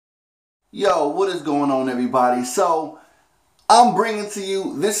Yo, what is going on, everybody? So, I'm bringing to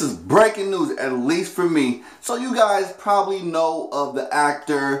you, this is breaking news, at least for me. So, you guys probably know of the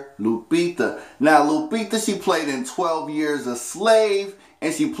actor Lupita. Now, Lupita, she played in 12 Years a Slave,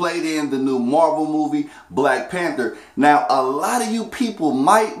 and she played in the new Marvel movie, Black Panther. Now, a lot of you people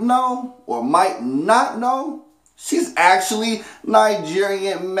might know, or might not know, she's actually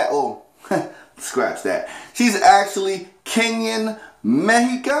Nigerian, scratch that. She's actually Kenyan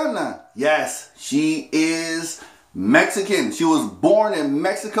Mexicana. Yes, she is Mexican. She was born in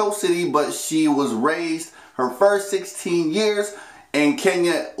Mexico City, but she was raised her first 16 years in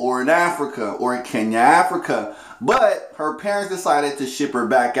Kenya or in Africa or in Kenya, Africa. But her parents decided to ship her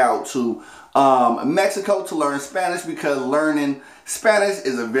back out to Mexico to learn Spanish, because learning Spanish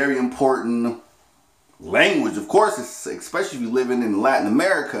is a very important language, of course, especially if you're living in Latin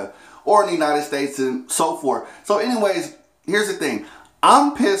America or in the United States and so forth. So anyways, here's the thing.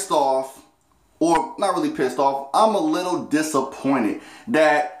 I'm pissed off, or not really pissed off, I'm a little disappointed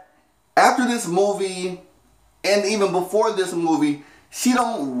that after this movie, and even before this movie, she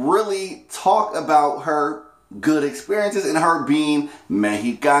don't really talk about her good experiences and her being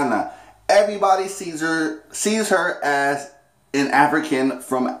Mexicana. Everybody sees her as an African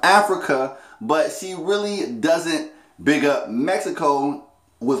from Africa, but she really doesn't big up Mexico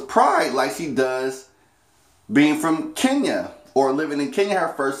with pride like she does being from Kenya or living in Kenya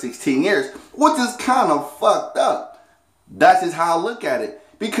her first 16 years, which is kind of fucked up. That's just how I look at it.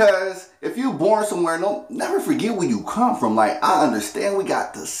 Because if you're born somewhere, never forget where you come from. Like, I understand we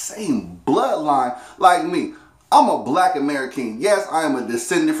got the same bloodline like me. I'm a black American. Yes, I am a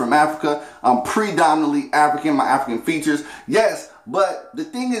descendant from Africa. I'm predominantly African, my African features. Yes, but the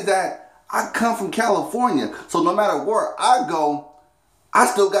thing is that I come from California. So no matter where I go, I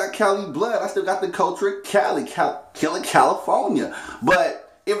still got Cali blood. I still got the culture of Cali, California.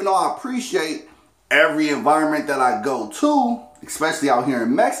 But even though I appreciate every environment that I go to, especially out here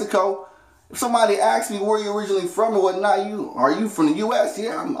in Mexico, if somebody asks me where you're originally from or whatnot, are you from the U.S.?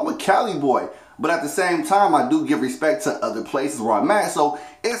 Yeah, I'm a Cali boy. But at the same time, I do give respect to other places where I'm at. So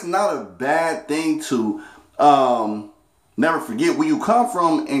it's not a bad thing to never forget where you come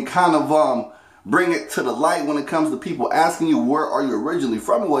from and kind of bring it to the light when it comes to people asking you where are you originally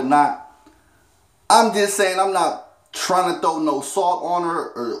from and whatnot. I'm just saying, I'm not trying to throw no salt on her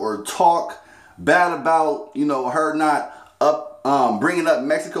or talk bad about, you know, her not bringing up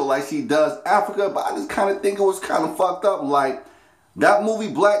Mexico like she does Africa. But I just kind of think it was kind of fucked up. Like, that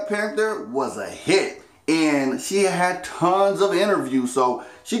movie Black Panther was a hit, and she had tons of interviews, so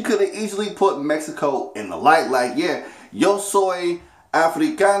she could have easily put Mexico in the light. Like, yeah, yo soy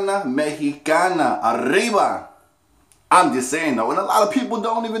Africana, Mexicana, arriba. I'm just saying though, and a lot of people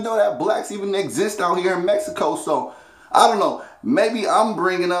don't even know that blacks even exist out here in Mexico. So, I don't know, maybe I'm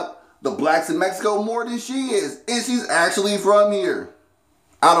bringing up the blacks in Mexico more than she is, and she's actually from here.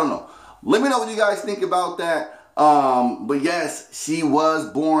 I don't know. Let me know what you guys think about that. But yes, she was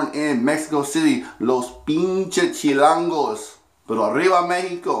born in Mexico City. Los pinche chilangos. Pero arriba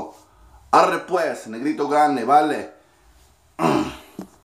México. Arre pues, negrito grande, vale.